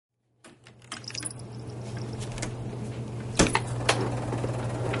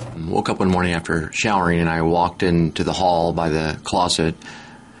woke up one morning after showering, and I walked into the hall by the closet.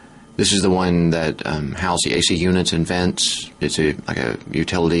 This is the one that housed the AC units and vents. It's like a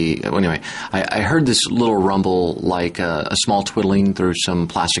utility. Well, anyway, I heard this little rumble like a small twiddling through some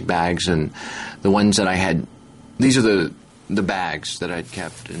plastic bags, and the ones that I had, these are the bags that I'd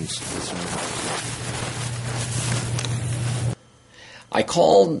kept in some. I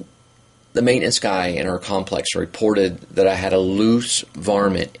called the maintenance guy in our complex and reported that I had a loose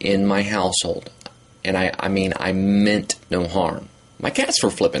varmint in my household. And I mean, I meant no harm. My cats were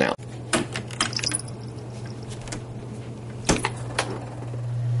flipping out.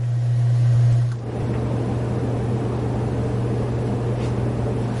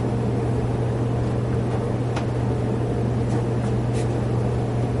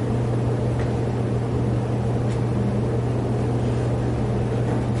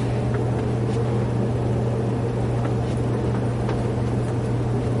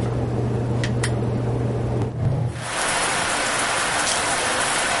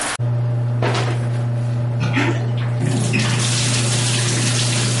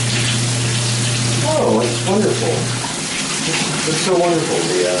 Wonderful. It's so wonderful.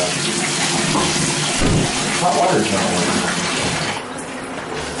 The hot water's not working.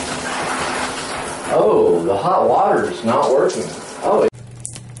 Oh, the hot water's not working. Oh.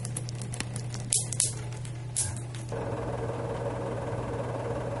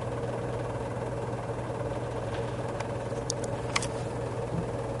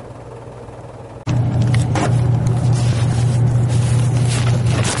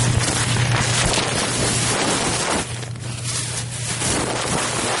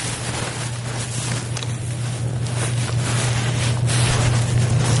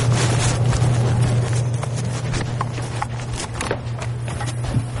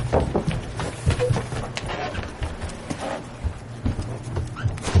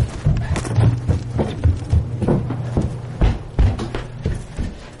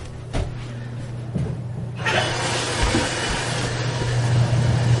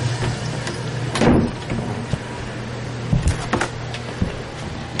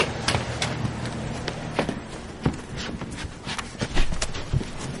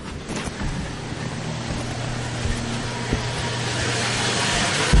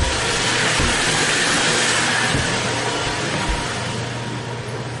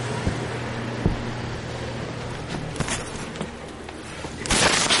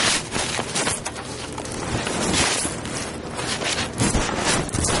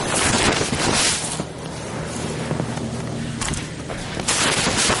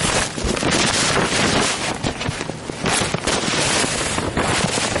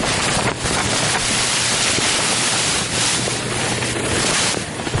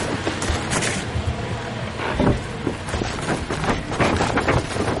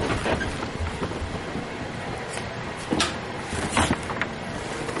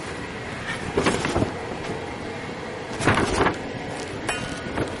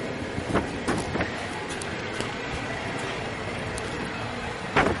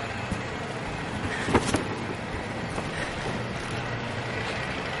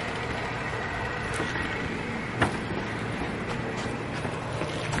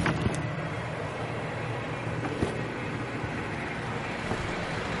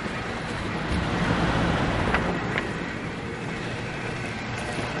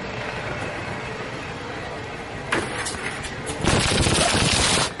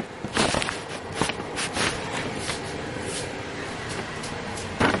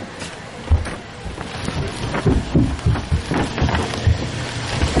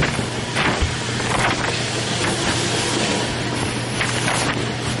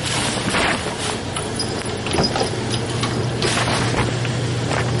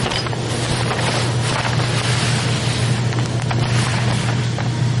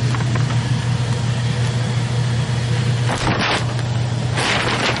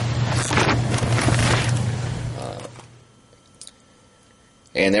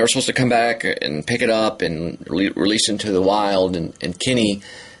 And they were supposed to come back and pick it up and release it into the wild. And Kenny,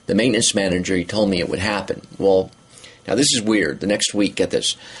 the maintenance manager, he told me it would happen. Well, now this is weird. The next week, get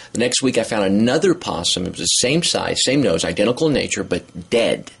this. The next week I found another possum. It was the same size, same nose, identical in nature, but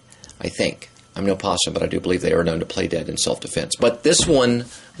dead, I think. I'm no possum, but I do believe they are known to play dead in self-defense. But this one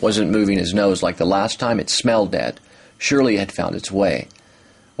wasn't moving his nose like the last time. It smelled dead. Surely it had found its way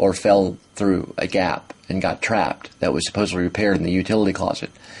or fell through a gap and got trapped that was supposedly repaired in the utility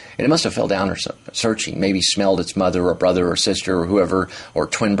closet. And it must have fell down or searching, maybe smelled its mother or brother or sister or whoever, or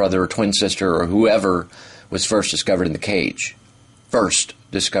twin brother or twin sister or whoever was first discovered in the cage.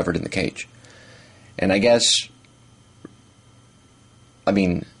 And I guess,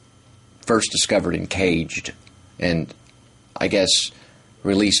 first discovered and caged and, I guess,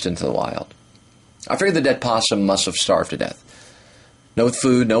 released into the wild. I figured the dead possum must have starved to death. No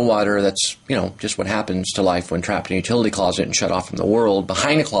food, no water. That's, just what happens to life when trapped in a utility closet and shut off from the world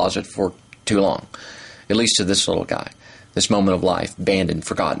behind a closet for too long. At least to this little guy. This moment of life, abandoned,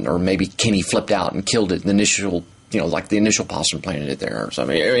 forgotten, or maybe Kenny flipped out and killed it. The initial, like the initial possum planted it there or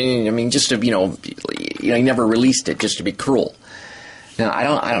something. I mean, just to, he never released it just to be cruel. Now,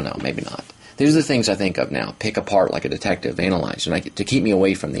 I don't know. Maybe not. These are the things I think of now. Pick apart like a detective, analyze, and to keep me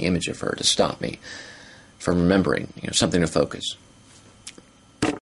away from the image of her, to stop me from remembering, something to focus.